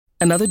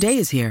Another day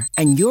is here,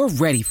 and you're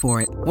ready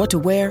for it. What to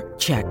wear?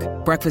 Check.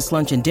 Breakfast,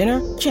 lunch, and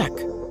dinner? Check.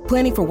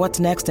 Planning for what's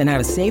next and how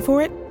to save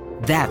for it?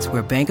 That's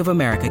where Bank of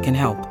America can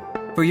help.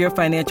 For your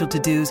financial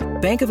to-dos,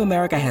 Bank of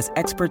America has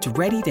experts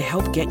ready to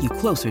help get you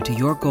closer to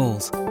your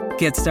goals.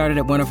 Get started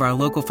at one of our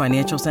local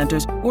financial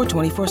centers or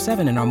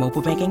 24/7 in our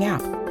mobile banking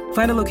app.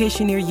 Find a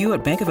location near you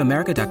at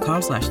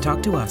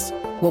bankofamerica.com/talktous.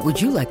 What would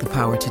you like the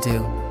power to do?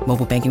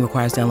 Mobile banking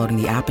requires downloading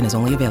the app and is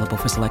only available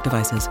for select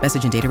devices.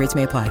 Message and data rates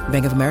may apply.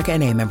 Bank of America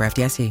N.A., member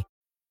FDIC.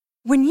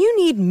 When you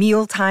need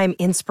mealtime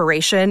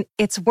inspiration,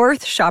 it's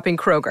worth shopping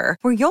Kroger,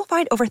 where you'll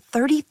find over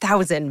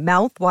 30,000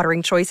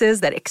 mouth-watering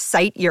choices that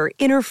excite your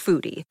inner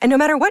foodie. And no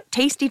matter what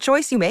tasty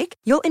choice you make,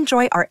 you'll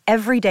enjoy our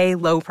everyday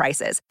low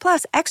prices,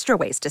 plus extra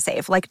ways to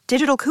save, like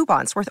digital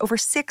coupons worth over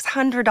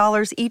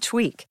 $600 each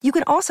week. You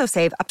can also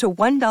save up to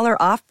 $1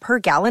 off per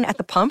gallon at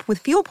the pump with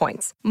fuel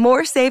points.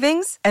 More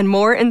savings and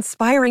more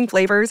inspiring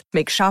flavors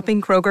make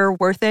shopping Kroger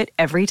worth it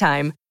every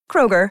time.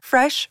 Kroger,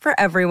 fresh for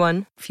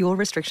everyone. Fuel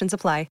restrictions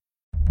apply.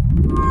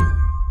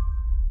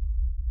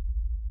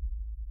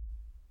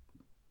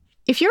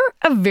 If you're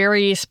a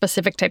very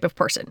specific type of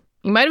person,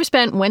 you might have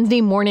spent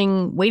Wednesday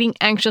morning waiting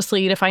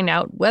anxiously to find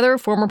out whether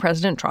former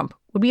President Trump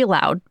would be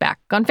allowed back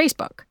on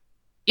Facebook.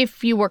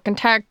 If you work in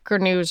tech or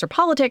news or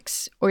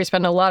politics, or you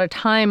spend a lot of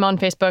time on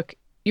Facebook,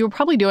 you were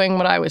probably doing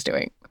what I was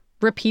doing,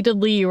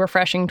 repeatedly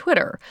refreshing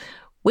Twitter,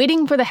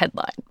 waiting for the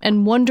headline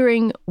and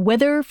wondering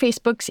whether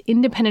Facebook's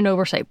independent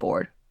oversight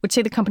board would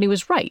say the company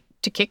was right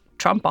to kick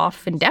Trump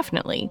off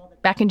indefinitely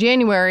back in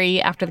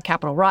January after the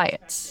Capitol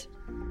riots.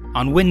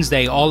 On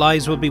Wednesday, all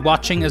eyes will be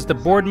watching as the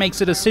board makes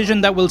a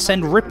decision that will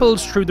send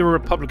ripples through the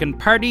Republican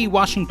Party,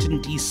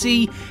 Washington,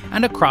 D.C.,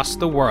 and across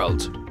the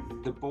world.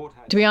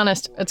 To be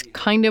honest, it's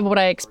kind of what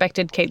I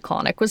expected Kate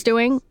Klonick was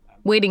doing,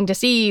 waiting to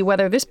see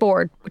whether this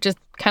board, which is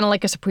kind of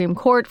like a Supreme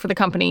Court for the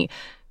company,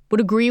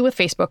 would agree with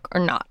Facebook or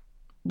not.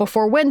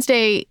 Before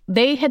Wednesday,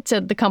 they had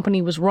said the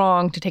company was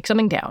wrong to take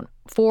something down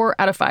 4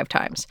 out of 5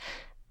 times.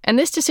 And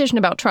this decision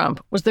about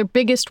Trump was their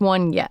biggest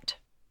one yet.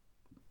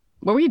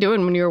 What were you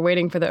doing when you were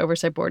waiting for the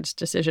Oversight Board's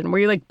decision? Were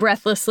you like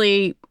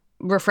breathlessly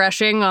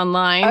refreshing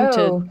online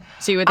to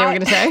see what they were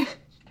going to say?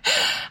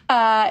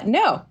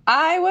 No,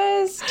 I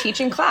was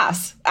teaching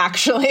class,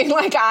 actually.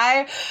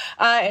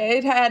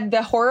 It had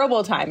the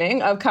horrible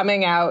timing of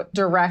coming out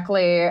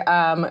directly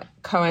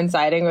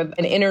coinciding with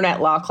an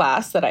internet law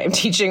class that I am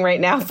teaching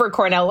right now for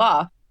Cornell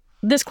Law.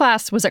 This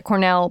class was at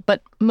Cornell,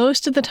 but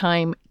most of the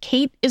time,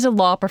 Kate is a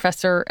law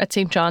professor at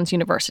St. John's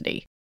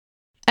University.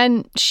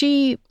 And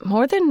she,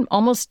 more than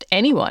almost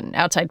anyone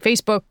outside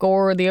Facebook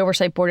or the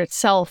Oversight Board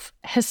itself,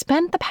 has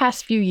spent the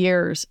past few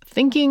years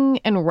thinking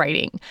and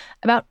writing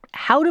about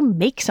how to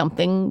make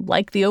something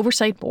like the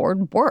Oversight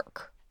Board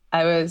work.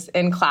 I was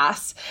in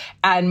class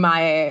and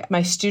my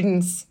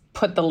students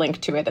put the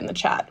link to it in the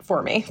chat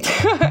for me.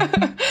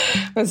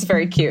 It was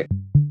very cute.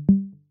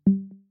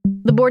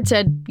 The board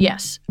said,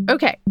 yes,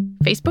 okay,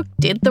 Facebook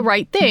did the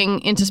right thing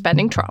in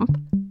suspending Trump,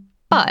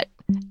 but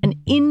an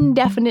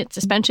indefinite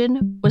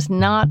suspension was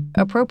not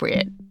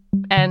appropriate.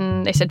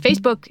 And they said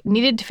Facebook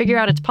needed to figure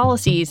out its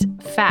policies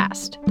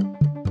fast.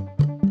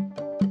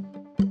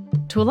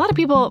 To a lot of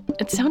people,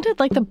 it sounded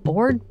like the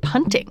board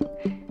punting.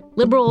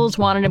 Liberals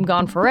wanted him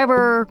gone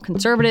forever.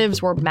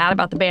 Conservatives were mad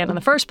about the ban in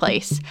the first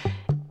place.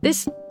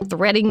 This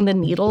threading the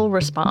needle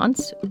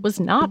response was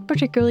not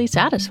particularly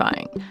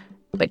satisfying.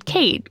 But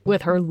Kate,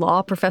 with her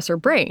law professor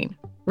brain,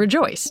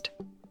 rejoiced.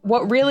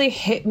 What really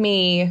hit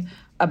me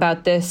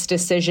about this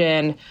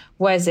decision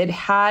was it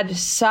had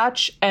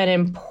such an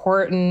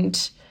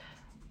important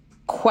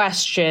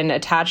question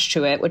attached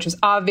to it, which was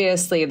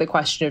obviously the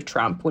question of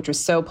Trump, which was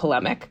so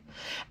polemic.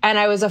 And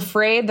I was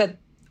afraid that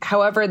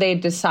however they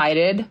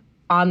decided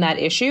on that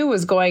issue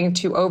was going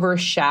to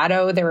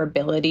overshadow their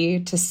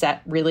ability to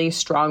set really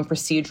strong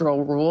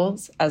procedural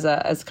rules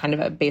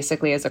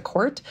basically as a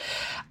court.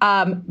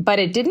 But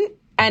it didn't.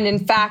 And in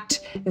fact,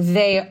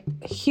 they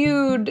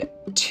hewed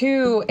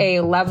to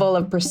a level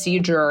of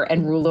procedure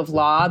and rule of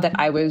law that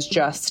I was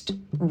just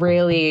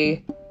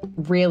really,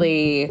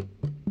 really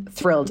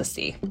thrilled to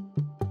see.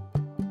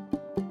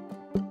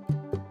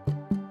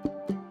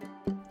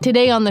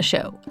 Today on the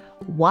show,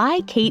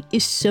 why Kate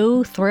is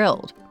so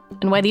thrilled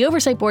and why the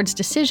Oversight Board's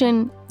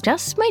decision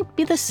just might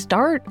be the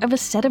start of a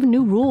set of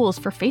new rules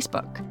for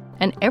Facebook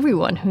and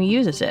everyone who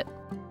uses it.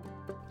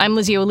 I'm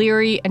Lizzie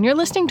O'Leary, and you're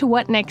listening to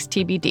What Next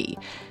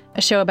TBD,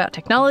 a show about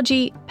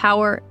technology,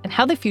 power, and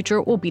how the future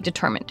will be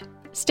determined.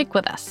 Stick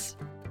with us.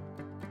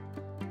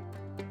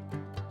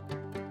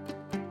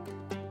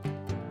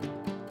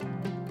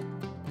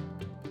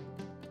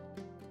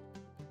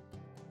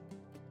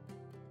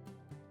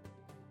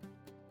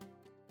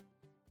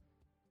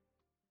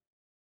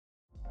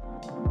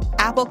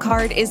 Apple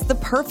Card is the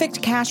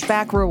perfect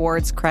cashback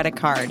rewards credit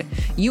card.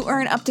 You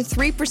earn up to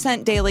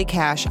 3% daily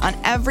cash on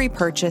every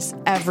purchase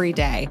every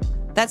day.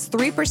 That's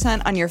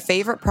 3% on your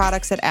favorite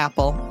products at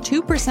Apple,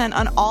 2%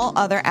 on all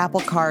other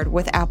Apple Card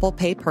with Apple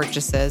Pay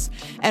purchases,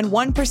 and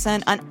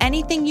 1% on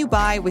anything you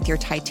buy with your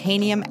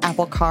titanium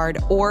Apple Card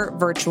or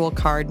virtual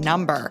card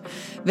number.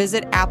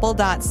 Visit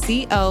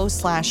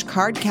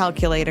apple.co/card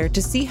calculator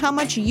to see how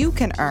much you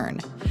can earn.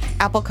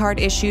 Apple Card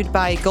issued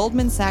by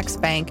Goldman Sachs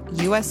Bank,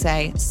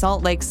 USA,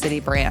 Salt Lake City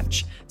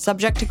branch.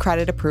 Subject to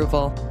credit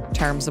approval.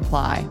 Terms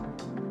apply.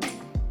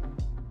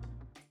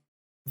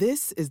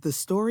 This is the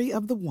story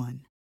of the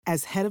one.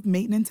 As head of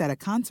maintenance at a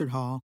concert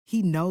hall,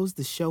 he knows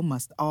the show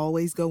must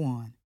always go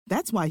on.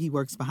 That's why he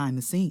works behind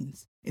the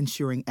scenes,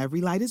 ensuring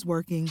every light is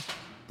working,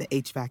 the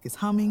HVAC is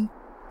humming,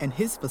 and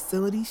his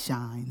facility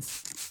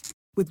shines.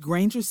 With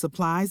Grainger's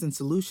supplies and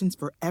solutions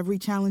for every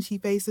challenge he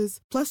faces,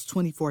 plus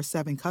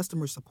 24/7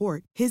 customer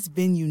support, his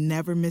venue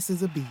never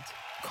misses a beat.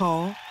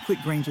 Call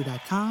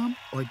quickgrainger.com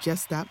or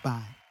just stop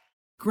by.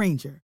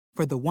 Grainger,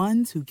 for the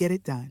ones who get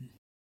it done.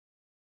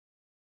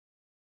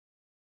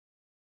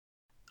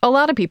 A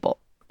lot of people,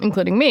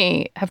 including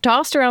me, have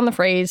tossed around the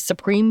phrase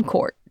Supreme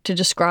Court to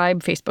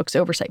describe Facebook's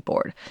oversight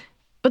board.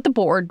 But the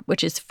board,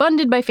 which is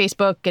funded by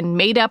Facebook and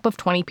made up of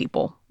 20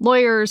 people,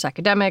 lawyers,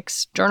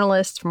 academics,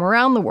 journalists from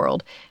around the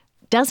world,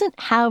 doesn't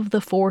have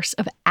the force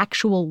of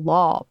actual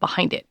law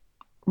behind it.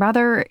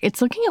 Rather,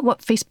 it's looking at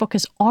what Facebook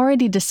has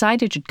already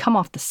decided should come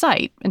off the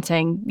site and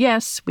saying,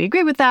 yes, we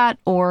agree with that,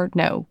 or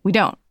no, we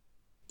don't.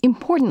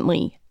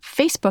 Importantly,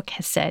 Facebook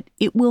has said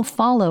it will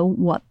follow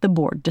what the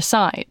board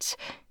decides.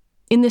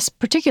 In this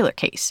particular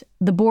case,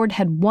 the board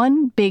had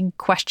one big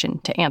question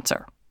to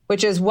answer,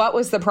 which is what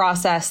was the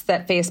process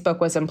that Facebook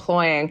was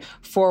employing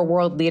for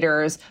world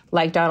leaders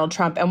like Donald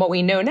Trump? And what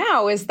we know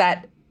now is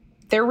that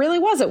there really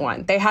wasn't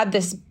one. They had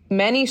this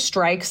many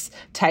strikes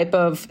type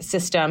of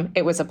system.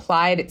 It was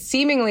applied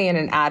seemingly in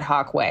an ad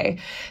hoc way.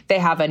 They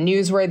have a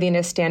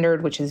newsworthiness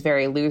standard, which is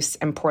very loose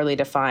and poorly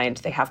defined.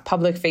 They have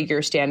public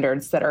figure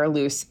standards that are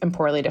loose and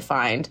poorly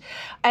defined.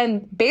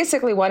 And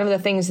basically, one of the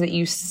things that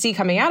you see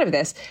coming out of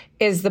this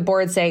is the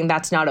board saying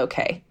that's not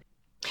okay.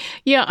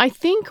 Yeah, I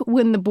think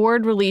when the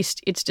board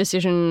released its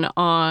decision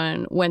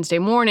on Wednesday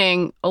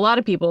morning, a lot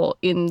of people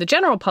in the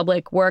general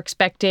public were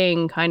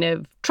expecting kind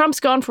of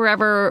Trump's gone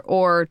forever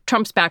or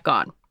Trump's back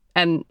on.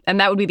 And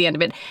that would be the end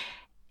of it.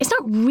 It's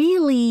not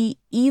really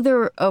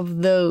either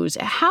of those.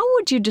 How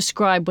would you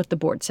describe what the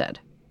board said?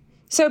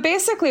 So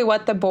basically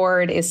what the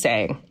board is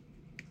saying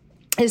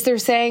is they're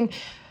saying,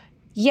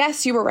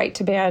 yes, you were right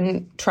to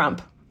ban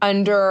Trump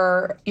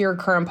under your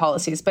current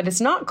policies, but it's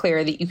not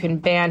clear that you can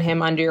ban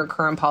him under your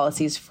current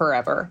policies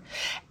forever.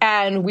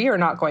 And we are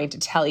not going to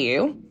tell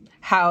you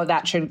how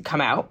that should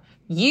come out.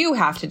 You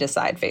have to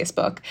decide,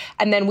 Facebook.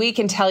 And then we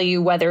can tell you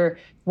whether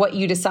what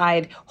you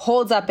decide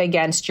holds up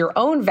against your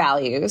own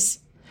values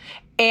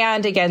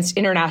and against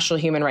international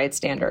human rights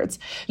standards.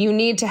 You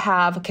need to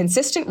have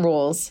consistent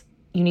rules.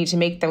 You need to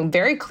make them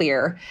very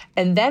clear,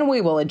 and then we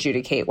will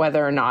adjudicate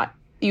whether or not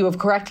you have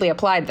correctly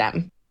applied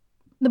them.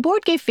 The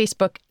board gave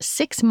Facebook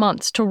 6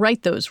 months to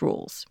write those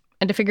rules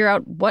and to figure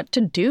out what to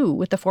do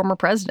with the former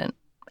president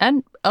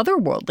and other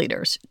world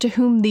leaders to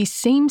whom these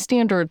same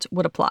standards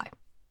would apply.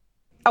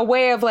 A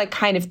way of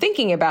kind of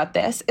thinking about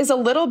this is a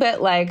little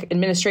bit like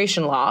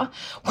administration law,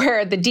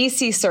 where the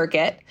DC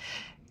Circuit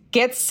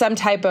gets some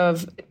type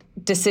of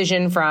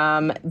decision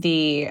from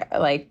the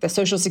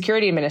Social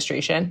Security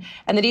Administration,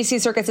 and the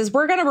DC Circuit says,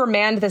 we're going to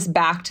remand this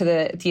back to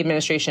the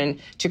administration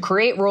to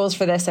create rules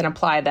for this and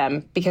apply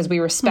them because we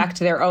respect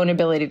their own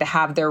ability to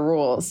have their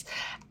rules.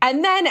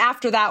 And then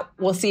after that,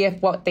 we'll see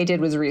if what they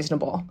did was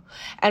reasonable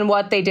and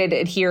what they did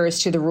adheres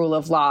to the rule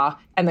of law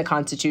and the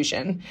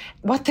Constitution.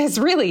 What this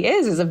really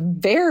is a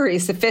very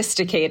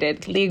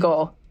sophisticated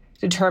legal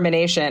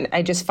determination.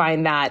 I just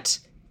find that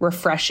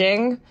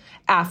refreshing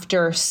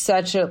after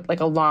such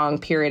a long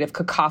period of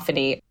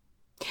cacophony.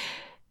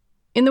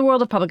 In the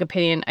world of public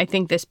opinion, I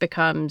think this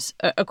becomes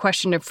a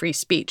question of free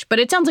speech. But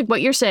it sounds like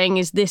what you're saying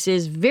is this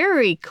is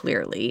very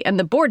clearly, and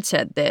the board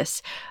said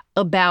this,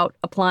 about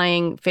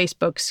applying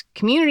Facebook's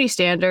community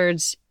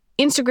standards,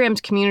 Instagram's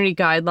community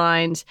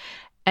guidelines,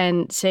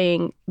 and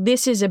saying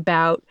this is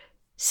about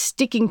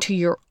sticking to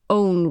your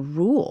own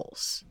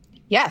rules.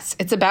 Yes,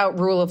 it's about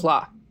rule of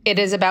law. It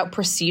is about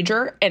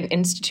procedure and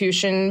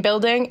institution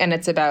building, and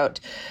it's about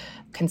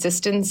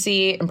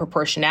consistency and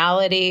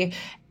proportionality.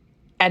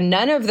 And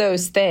none of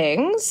those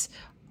things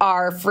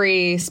are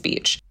free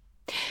speech.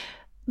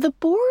 The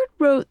board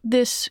wrote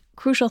this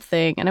crucial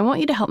thing, and I want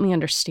you to help me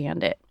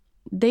understand it.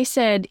 They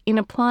said, in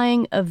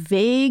applying a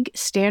vague,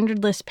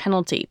 standardless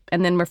penalty,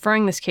 and then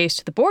referring this case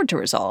to the board to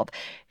resolve,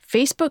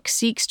 Facebook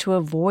seeks to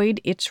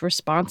avoid its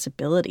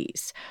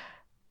responsibilities.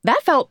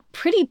 That felt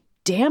pretty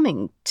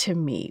damning to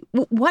me.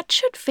 What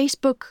should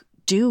Facebook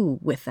do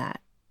with that?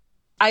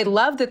 I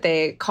love that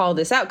they call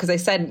this out because I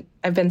said,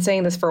 I've been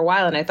saying this for a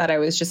while and I thought I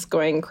was just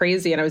going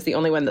crazy and I was the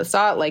only one that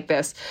saw it like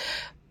this.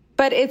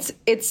 But it's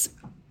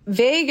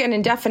vague and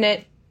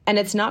indefinite, and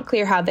it's not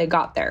clear how they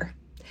got there.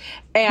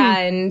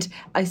 And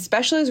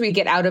especially as we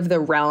get out of the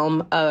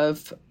realm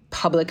of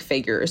public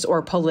figures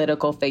or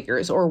political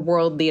figures or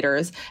world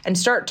leaders and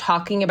start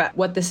talking about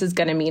what this is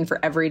going to mean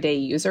for everyday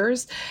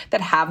users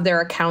that have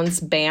their accounts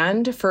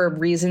banned for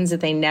reasons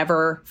that they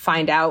never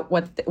find out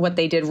what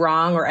they did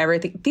wrong or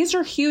everything. These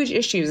are huge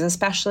issues,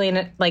 especially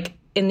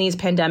in these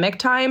pandemic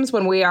times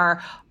when we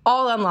are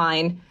all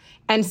online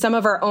and some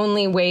of our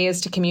only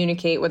ways to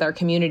communicate with our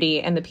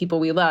community and the people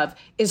we love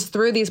is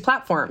through these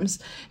platforms.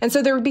 And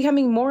so they're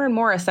becoming more and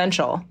more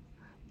essential.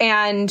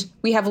 And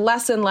we have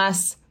less and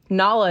less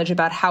knowledge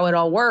about how it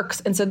all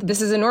works. And so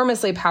this is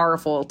enormously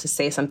powerful to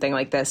say something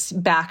like this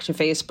back to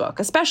Facebook,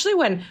 especially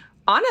when,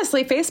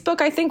 honestly,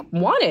 Facebook, I think,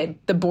 wanted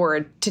the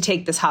board to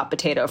take this hot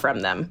potato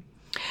from them.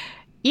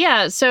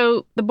 Yeah,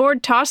 so the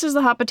board tosses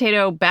the hot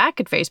potato back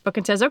at Facebook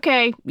and says,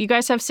 okay, you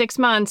guys have 6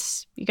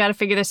 months. You got to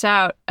figure this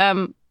out.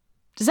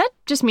 Does that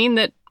just mean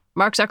that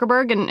Mark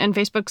Zuckerberg and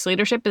Facebook's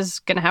leadership is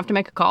going to have to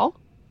make a call?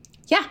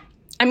 Yeah.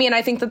 I mean,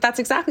 I think that that's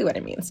exactly what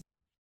it means.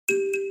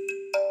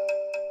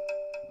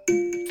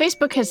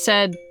 Facebook has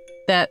said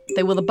that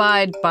they will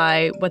abide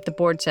by what the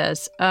board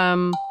says.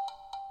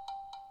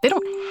 They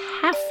don't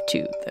have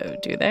to, though,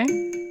 do they?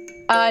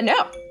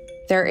 No.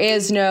 There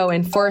is no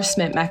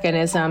enforcement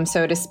mechanism,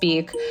 so to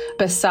speak,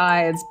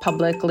 besides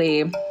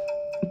publicly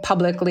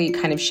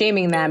kind of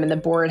shaming them and the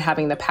board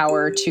having the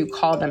power to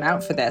call them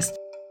out for this.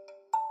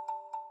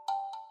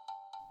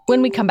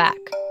 When we come back,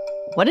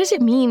 what does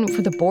it mean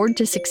for the board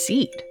to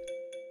succeed?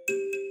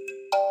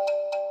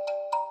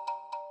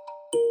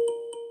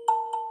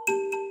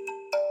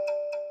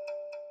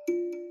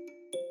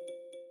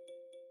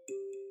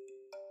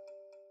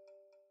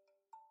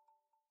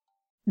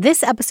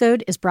 This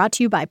episode is brought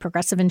to you by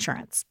Progressive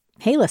Insurance.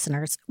 Hey,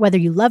 listeners, whether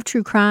you love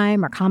true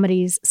crime or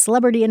comedies,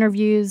 celebrity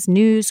interviews,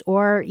 news,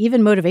 or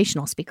even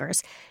motivational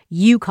speakers,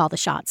 you call the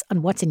shots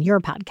on what's in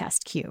your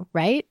podcast queue,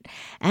 right?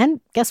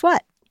 And guess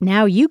what?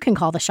 Now you can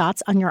call the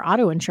shots on your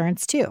auto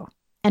insurance, too.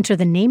 Enter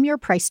the Name Your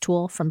Price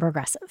tool from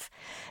Progressive.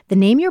 The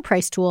Name Your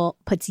Price tool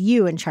puts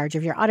you in charge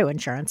of your auto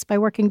insurance by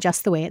working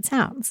just the way it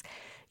sounds.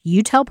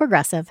 You tell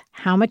Progressive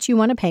how much you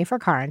want to pay for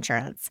car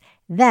insurance.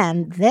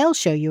 Then they'll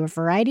show you a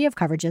variety of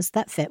coverages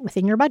that fit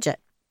within your budget,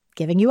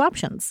 giving you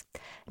options.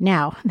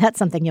 Now, that's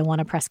something you'll want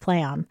to press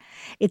play on.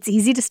 It's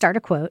easy to start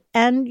a quote,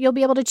 and you'll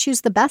be able to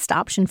choose the best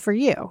option for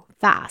you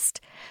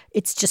fast.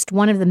 It's just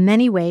one of the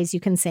many ways you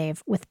can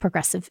save with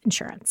Progressive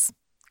Insurance.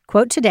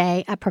 Quote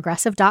today at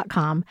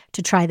Progressive.com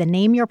to try the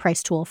Name Your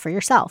Price tool for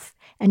yourself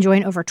and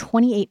join over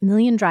 28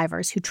 million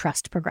drivers who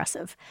trust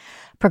Progressive.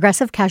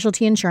 Progressive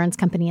Casualty Insurance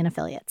Company and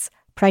Affiliates.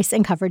 Price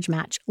and coverage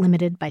match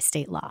limited by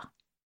state law.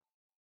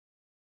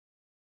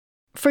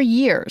 For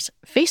years,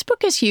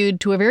 Facebook has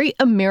hewed to a very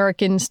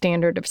American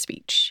standard of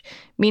speech,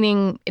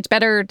 meaning it's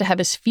better to have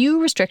as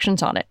few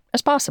restrictions on it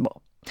as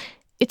possible.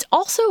 It's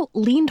also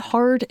leaned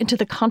hard into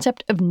the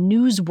concept of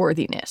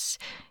newsworthiness,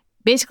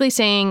 basically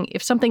saying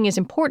if something is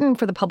important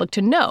for the public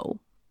to know,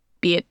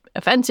 be it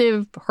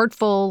offensive,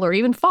 hurtful, or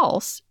even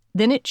false,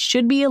 then it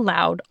should be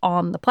allowed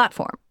on the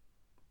platform.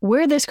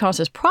 Where this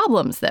causes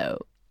problems, though,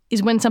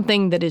 is when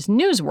something that is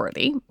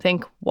newsworthy,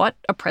 think what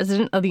a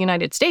president of the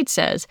United States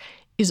says,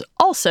 is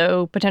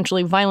also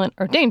potentially violent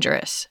or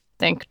dangerous,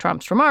 think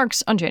Trump's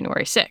remarks on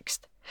January 6th.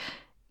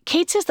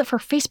 Kate says that for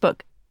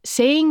Facebook,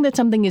 saying that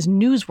something is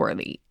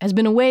newsworthy has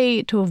been a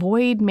way to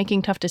avoid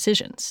making tough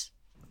decisions.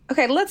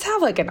 Okay, let's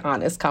have an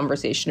honest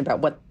conversation about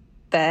what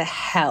the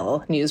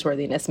hell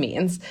newsworthiness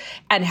means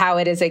and how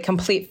it is a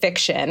complete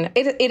fiction.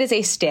 It is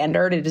a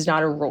standard. It is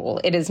not a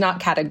rule. It is not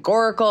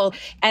categorical,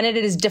 and it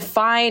is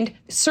defined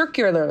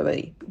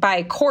circularly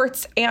by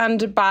courts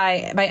and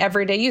by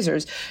everyday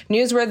users.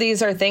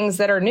 Newsworthies are things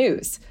that are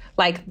news.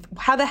 Like,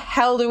 how the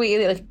hell do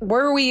we,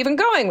 where are we even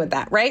going with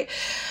that, right?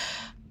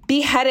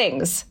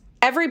 Beheadings.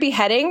 Every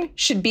beheading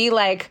should be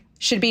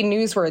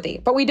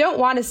newsworthy, but we don't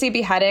want to see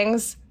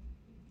beheadings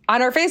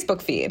on our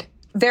Facebook feed.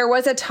 There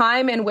was a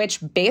time in which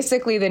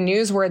basically the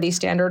newsworthy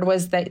standard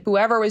was that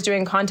whoever was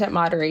doing content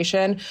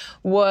moderation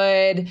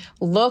would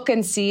look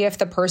and see if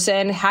the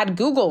person had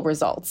Google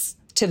results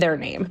to their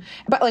name.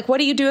 But what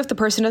do you do if the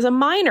person is a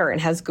minor and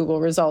has Google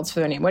results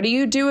for their name? What do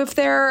you do if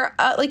they're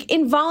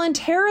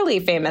involuntarily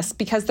famous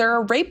because they're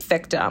a rape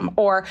victim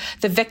or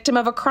the victim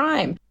of a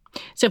crime?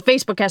 So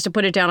Facebook has to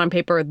put it down on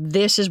paper.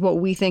 This is what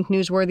we think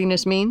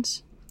newsworthiness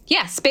means?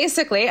 Yes,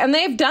 basically. And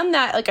they've done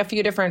that a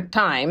few different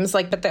times.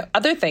 But the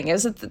other thing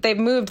is that they've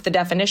moved the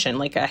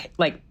definition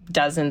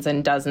dozens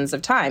and dozens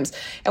of times.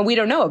 And we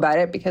don't know about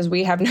it because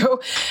we have no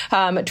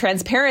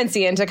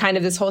transparency into kind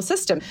of this whole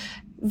system.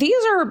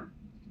 These are,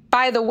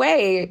 by the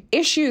way,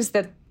 issues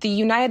that the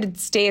United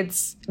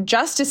States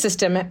justice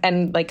system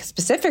and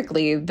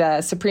specifically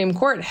the Supreme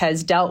Court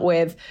has dealt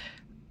with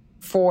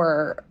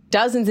for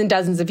dozens and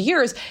dozens of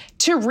years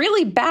to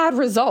really bad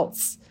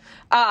results.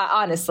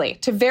 Honestly,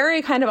 to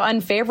very kind of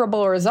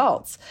unfavorable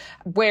results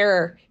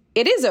where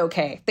it is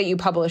okay that you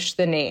publish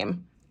the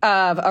name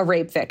of a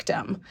rape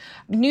victim.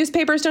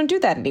 Newspapers don't do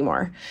that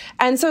anymore.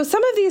 And so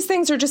some of these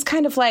things are just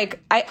kind of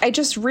I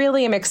just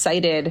really am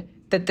excited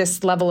that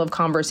this level of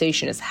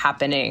conversation is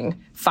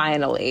happening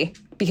finally,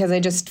 because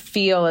I just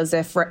feel as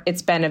if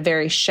it's been a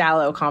very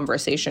shallow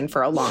conversation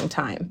for a long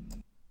time.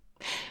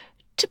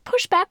 To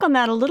push back on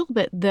that a little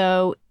bit,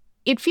 though,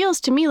 it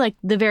feels to me like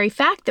the very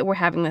fact that we're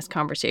having this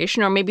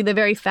conversation, or maybe the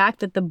very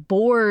fact that the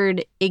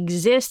board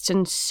exists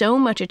and so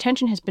much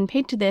attention has been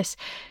paid to this,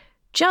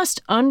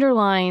 just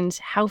underlines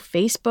how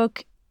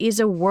Facebook is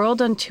a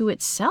world unto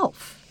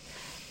itself.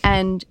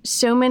 And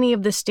so many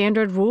of the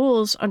standard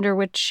rules under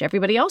which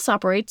everybody else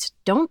operates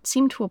don't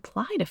seem to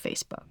apply to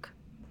Facebook.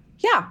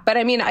 Yeah, but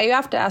I mean, I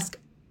have to ask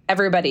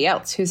everybody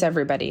else. Who's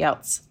everybody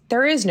else?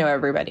 There is no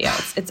everybody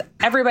else. It's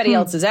everybody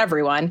else is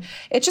everyone.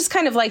 It's just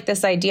kind of like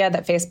this idea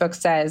that Facebook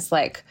says,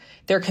 like,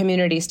 their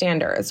community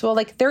standards. Well,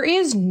 like, there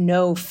is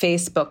no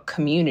Facebook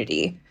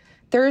community.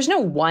 There is no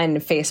one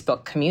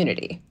Facebook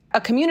community.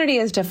 A community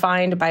is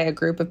defined by a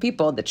group of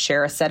people that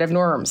share a set of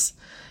norms.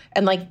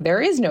 And like,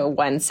 there is no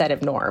one set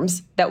of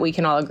norms that we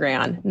can all agree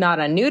on. Not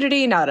on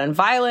nudity, not on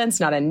violence,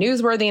 not on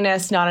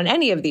newsworthiness, not on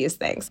any of these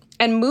things.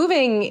 And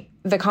moving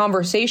the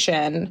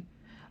conversation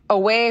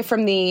away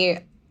from the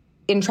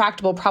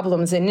intractable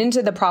problems and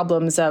into the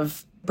problems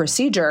of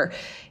procedure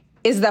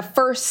is the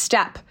first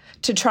step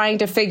to trying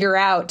to figure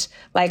out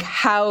like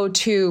how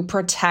to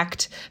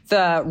protect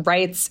the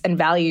rights and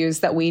values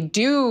that we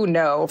do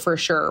know for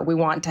sure we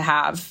want to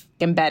have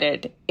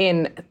embedded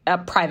in a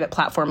private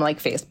platform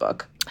like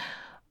Facebook.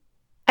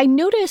 I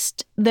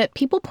noticed that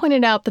people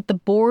pointed out that the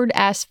board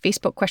asked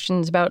Facebook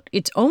questions about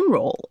its own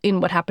role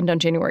in what happened on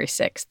January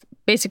 6th.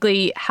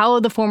 Basically, how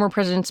the former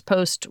president's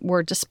posts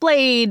were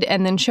displayed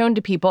and then shown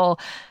to people.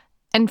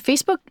 And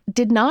Facebook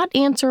did not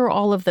answer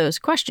all of those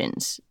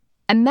questions.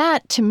 And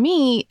that, to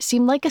me,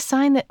 seemed like a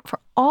sign that for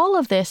all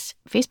of this,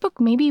 Facebook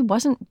maybe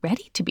wasn't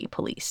ready to be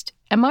policed.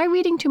 Am I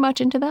reading too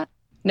much into that?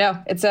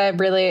 No, it's a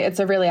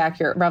really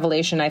accurate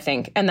revelation, I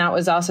think. And that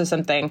was also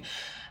something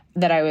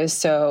that I was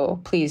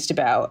so pleased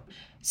about.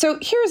 So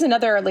here's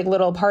another like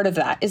little part of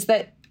that is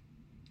that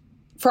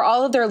for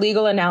all of their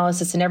legal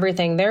analysis and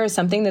everything, there is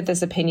something that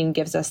this opinion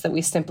gives us that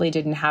we simply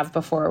didn't have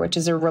before, which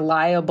is a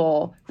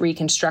reliable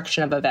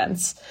reconstruction of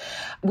events.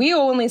 We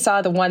only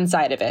saw the one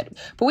side of it,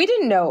 but we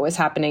didn't know what was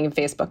happening in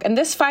Facebook. And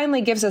this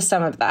finally gives us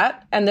some of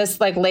that. And this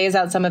like lays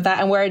out some of that.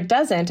 And where it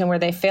doesn't and where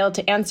they failed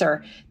to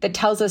answer, that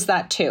tells us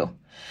that too.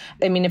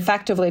 I mean,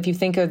 effectively, if you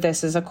think of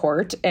this as a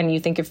court and you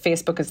think of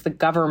Facebook as the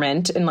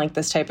government in like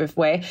this type of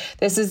way,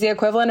 this is the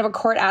equivalent of a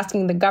court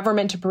asking the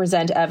government to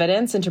present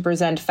evidence and to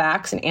present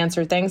facts and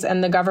answer things,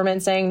 and the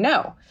government saying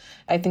no.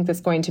 I think that's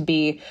going to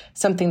be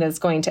something that's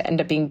going to end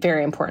up being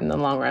very important in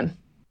the long run.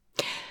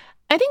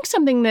 I think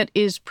something that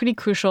is pretty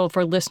crucial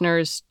for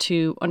listeners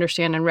to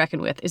understand and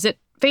reckon with is that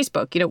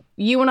Facebook,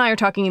 you and I are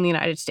talking in the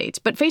United States,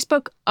 but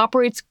Facebook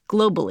operates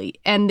globally.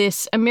 And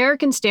this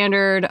American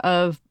standard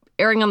of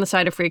erring on the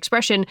side of free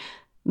expression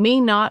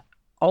may not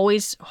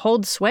always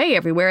hold sway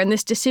everywhere. And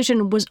this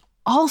decision was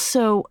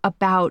also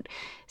about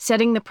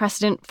setting the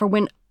precedent for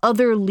when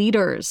other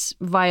leaders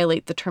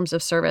violate the terms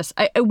of service.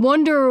 I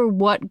wonder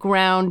what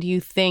ground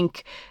you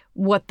think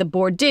what the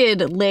board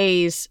did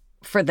lays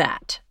for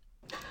that.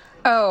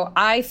 Oh,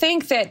 I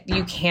think that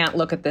you can't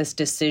look at this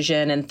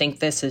decision and think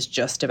this is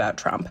just about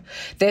Trump.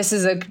 This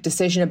is a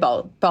decision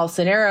about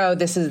Bolsonaro.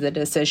 This is a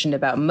decision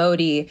about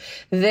Modi.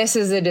 This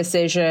is a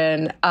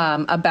decision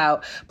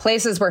about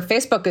places where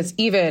Facebook is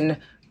even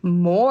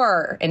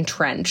more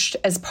entrenched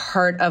as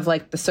part of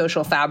like the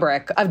social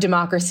fabric of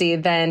democracy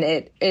than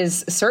it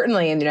is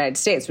certainly in the United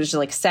States, which is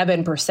like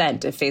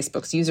 7% of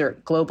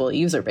Facebook's global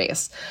user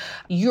base.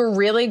 You're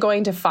really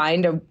going to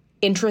find a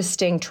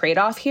interesting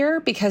trade-off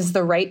here because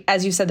the right,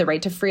 as you said, the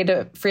right to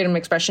freedom of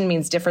expression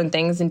means different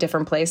things in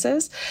different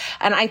places.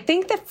 And I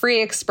think that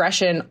free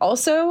expression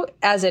also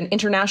as an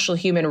international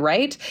human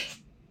right,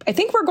 I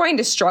think we're going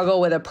to struggle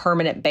with a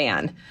permanent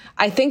ban.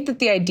 I think that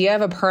the idea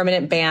of a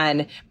permanent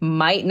ban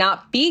might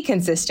not be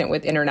consistent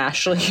with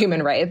international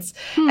human rights.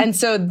 And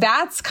so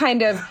that's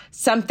kind of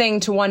something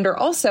to wonder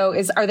also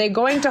is, are they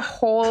going to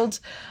hold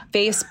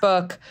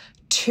Facebook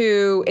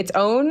to its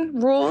own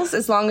rules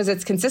as long as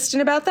it's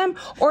consistent about them?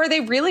 Or are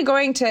they really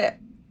going to,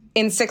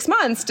 in 6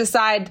 months,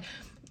 decide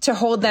to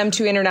hold them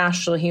to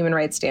international human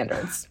rights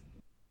standards?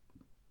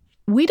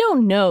 We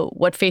don't know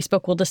what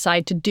Facebook will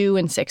decide to do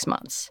in 6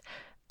 months.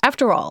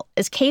 After all,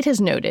 as Kate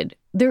has noted,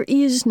 there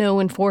is no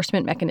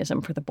enforcement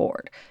mechanism for the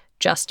board,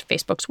 just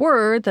Facebook's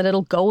word that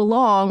it'll go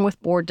along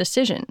with board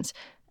decisions.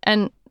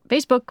 And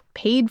Facebook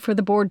paid for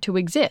the board to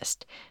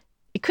exist.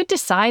 It could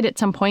decide at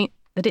some point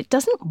that it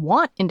doesn't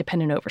want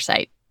independent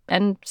oversight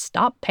and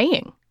stop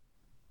paying.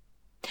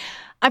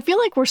 I feel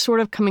like we're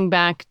sort of coming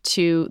back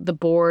to the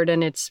board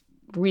and its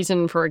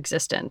reason for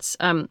existence.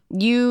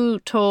 You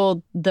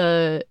told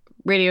the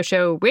radio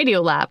show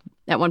Radiolab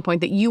at one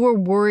point that you were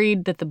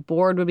worried that the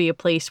board would be a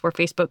place where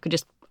Facebook could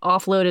just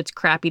offload its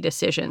crappy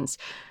decisions.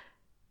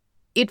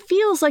 It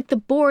feels like the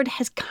board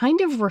has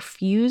kind of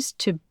refused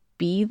to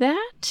be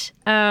that.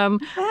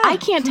 I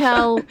can't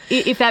tell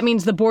if that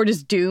means the board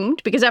is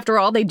doomed, because after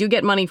all, they do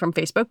get money from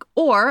Facebook,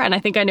 or, and I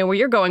think I know where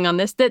you're going on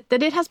this, that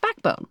it has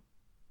backbone.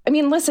 I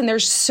mean, listen,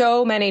 there's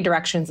so many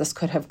directions this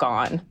could have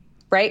gone.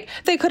 right?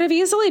 They could have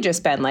easily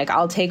just been like,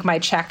 I'll take my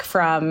check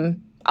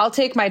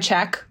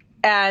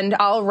and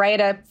I'll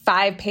write a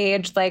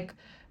 5-page, like,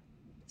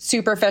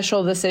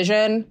 superficial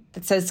decision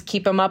that says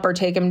keep him up or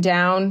take him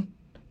down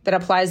that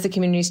applies the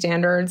community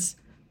standards.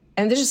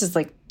 And this is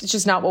like, it's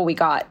just not what we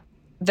got.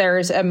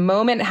 There's a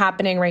moment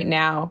happening right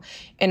now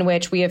in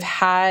which we have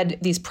had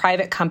these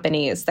private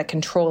companies that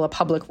control a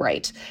public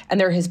right. And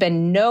there has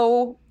been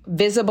no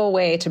visible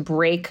way to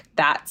break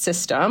that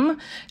system,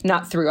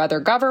 not through other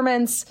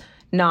governments,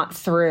 not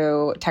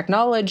through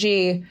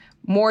technology.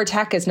 More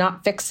tech is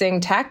not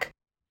fixing tech.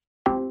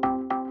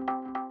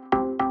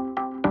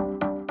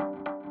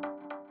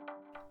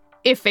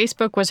 If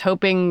Facebook was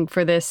hoping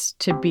for this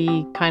to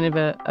be kind of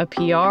a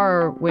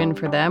PR win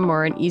for them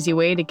or an easy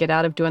way to get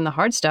out of doing the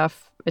hard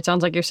stuff, it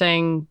sounds like you're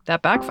saying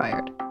that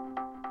backfired.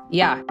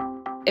 Yeah,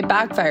 it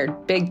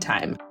backfired big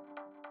time.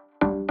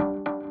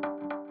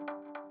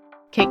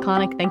 Kate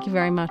Klonick, thank you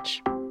very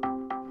much.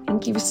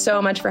 Thank you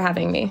so much for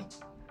having me.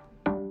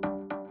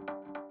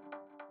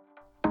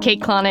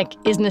 Kate Klonick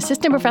is an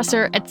assistant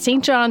professor at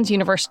St. John's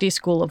University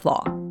School of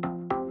Law.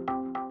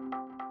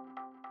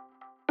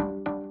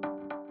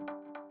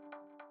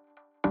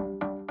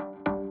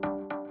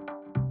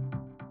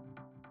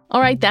 All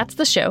right, that's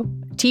the show.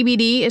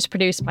 TBD is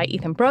produced by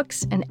Ethan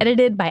Brooks and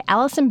edited by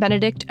Allison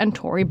Benedict and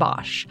Tori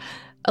Bosch.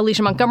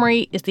 Alicia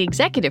Montgomery is the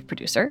executive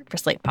producer for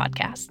Slate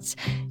Podcasts.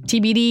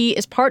 TBD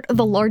is part of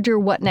the larger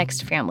What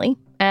Next family,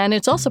 and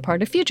it's also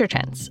part of Future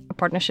Tense, a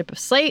partnership of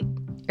Slate,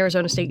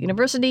 Arizona State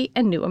University,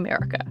 and New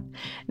America.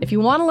 And if you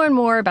want to learn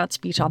more about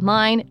speech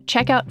online,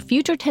 check out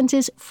Future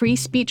Tense's Free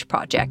Speech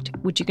Project,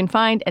 which you can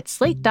find at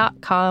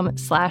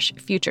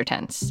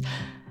slate.com/futuretense.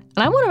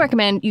 And I want to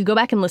recommend you go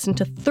back and listen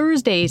to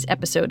Thursday's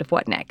episode of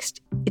What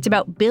Next. It's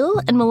about Bill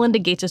and Melinda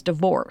Gates'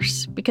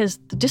 divorce, because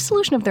the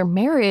dissolution of their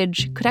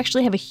marriage could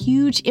actually have a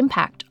huge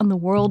impact on the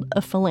world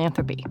of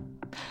philanthropy.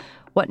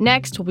 What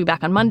Next will be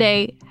back on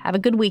Monday. Have a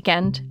good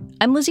weekend.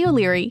 I'm Lizzie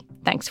O'Leary.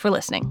 Thanks for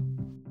listening.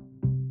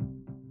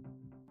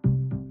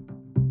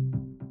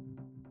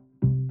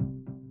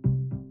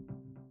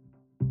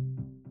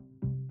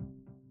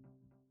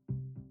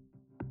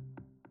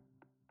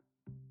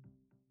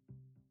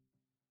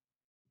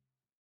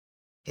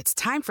 It's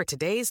time for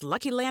today's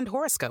Lucky Land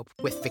horoscope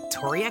with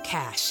Victoria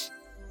Cash.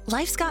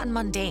 Life's gotten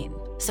mundane,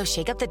 so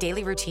shake up the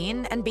daily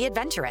routine and be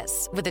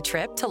adventurous with a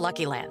trip to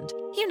Lucky Land.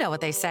 You know what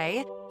they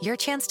say, your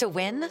chance to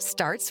win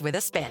starts with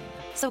a spin.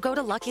 So go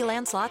to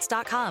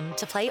LuckyLandSlots.com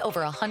to play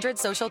over 100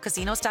 social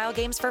casino-style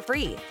games for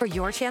free for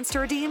your chance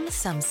to redeem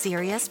some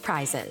serious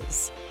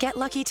prizes. Get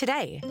lucky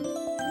today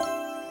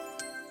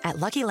at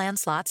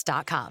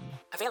LuckyLandSlots.com.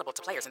 Available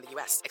to players in the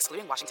U.S.,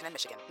 excluding Washington and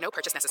Michigan. No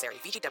purchase necessary.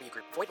 VGW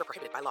Group. Void where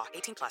prohibited by law.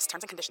 18+.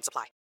 Terms and conditions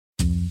apply.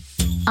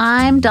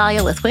 I'm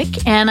Dahlia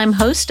Lithwick, and I'm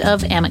host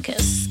of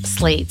Amicus,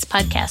 Slate's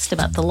podcast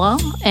about the law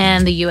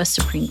and the U.S.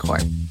 Supreme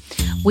Court.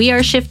 We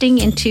are shifting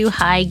into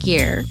high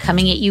gear,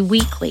 coming at you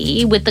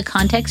weekly with the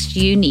context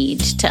you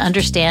need to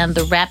understand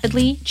the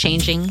rapidly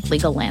changing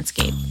legal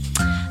landscape.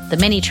 The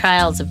many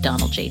trials of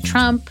Donald J.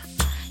 Trump,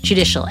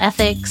 judicial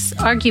ethics,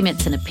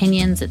 arguments and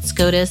opinions at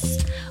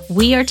SCOTUS.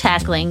 We are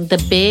tackling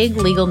the big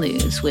legal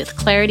news with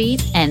clarity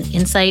and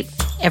insight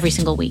every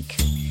single week.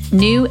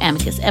 New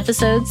Amicus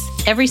episodes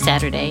every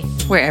Saturday,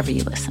 wherever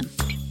you listen.